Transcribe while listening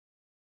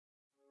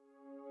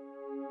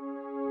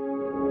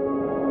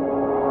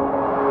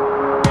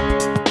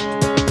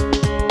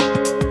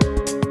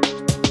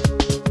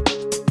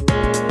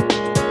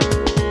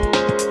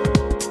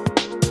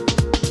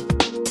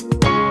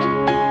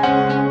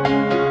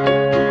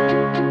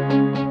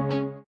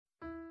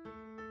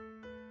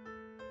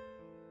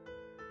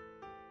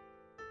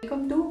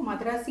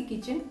Madraasi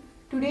kitchen.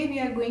 Today we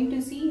are going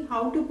to see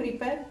how to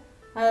prepare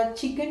a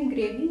chicken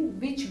gravy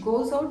which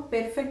goes out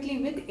perfectly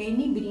with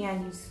any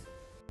biryanis.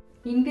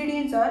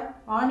 Ingredients are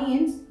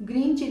onions,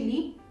 green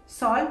chilli,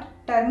 salt,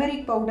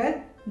 turmeric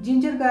powder,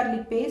 ginger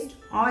garlic paste,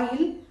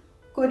 oil,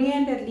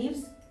 coriander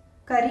leaves,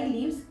 curry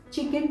leaves,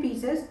 chicken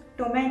pieces,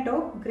 tomato,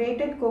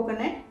 grated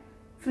coconut,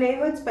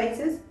 flavored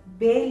spices,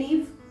 bay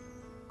leaf,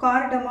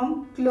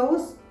 cardamom,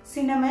 cloves,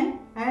 cinnamon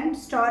and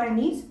star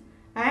anise,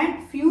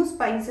 and few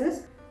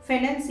spices,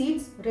 fennel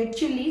seeds, red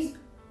chillies,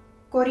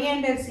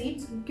 coriander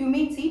seeds,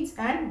 cumin seeds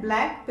and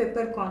black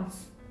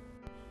peppercorns.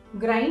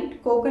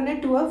 Grind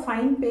coconut to a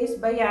fine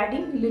paste by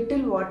adding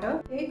little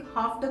water. Take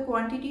half the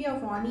quantity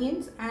of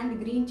onions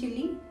and green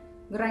chilli.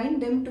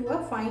 Grind them to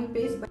a fine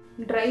paste.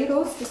 Dry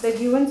roast the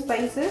given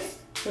spices,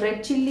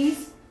 red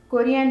chillies,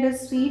 coriander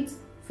seeds,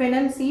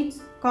 fennel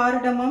seeds,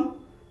 cardamom,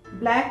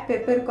 black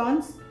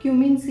peppercorns,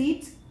 cumin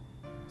seeds,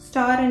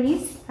 star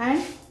anise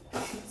and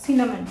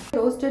cinnamon.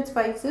 Roasted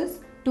spices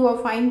to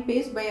a fine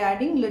paste by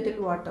adding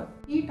little water.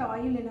 Heat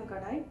oil in a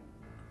kadai.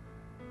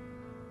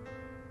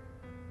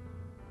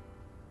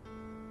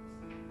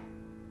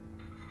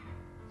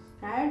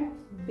 Add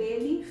bay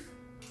leaf,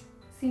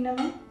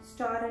 cinnamon,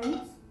 star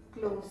anise,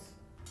 cloves,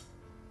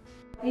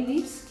 curry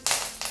leaves,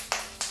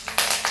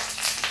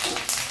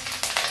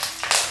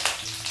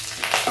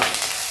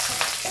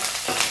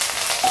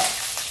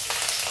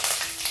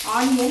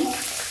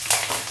 onions,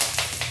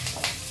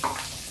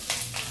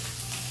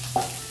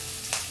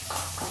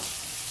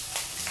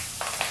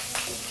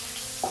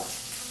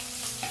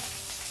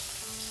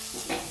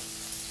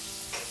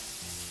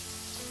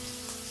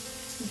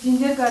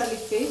 ginger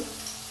garlic paste,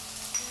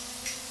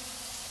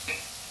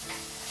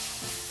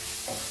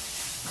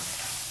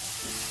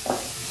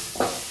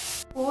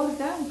 pour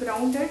the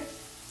grounded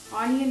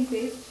onion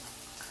paste,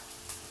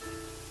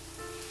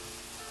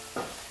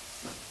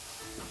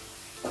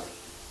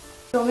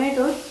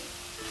 tomatoes,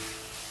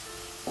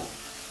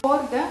 pour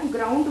the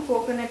ground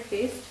coconut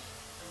paste,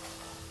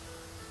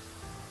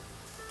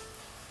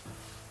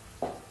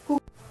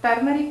 cook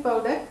turmeric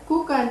powder,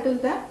 cook until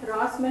the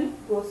raw smell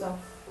goes off.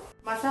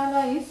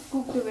 Masala is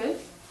cooked well.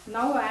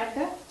 Now add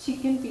the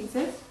chicken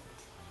pieces.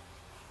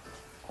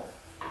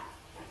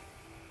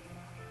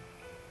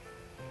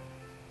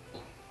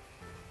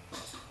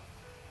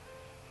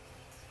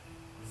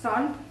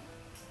 Salt.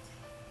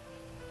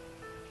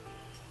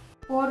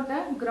 Pour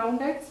the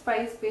grounded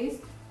spice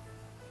paste.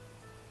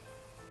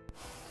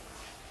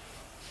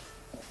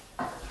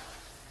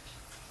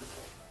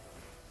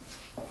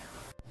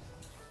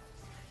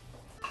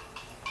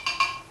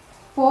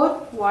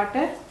 Pour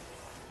water.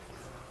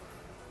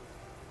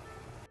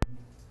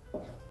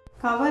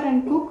 Cover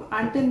and cook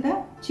until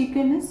the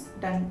chicken is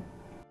done.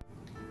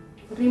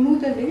 Remove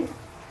the lid.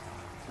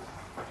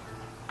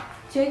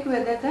 Check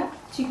whether the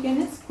chicken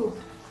is cooked.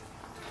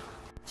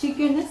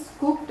 Chicken is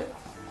cooked.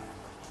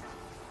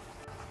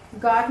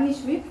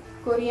 Garnish with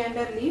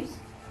coriander leaves.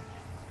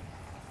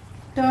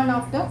 Turn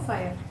off the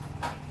fire.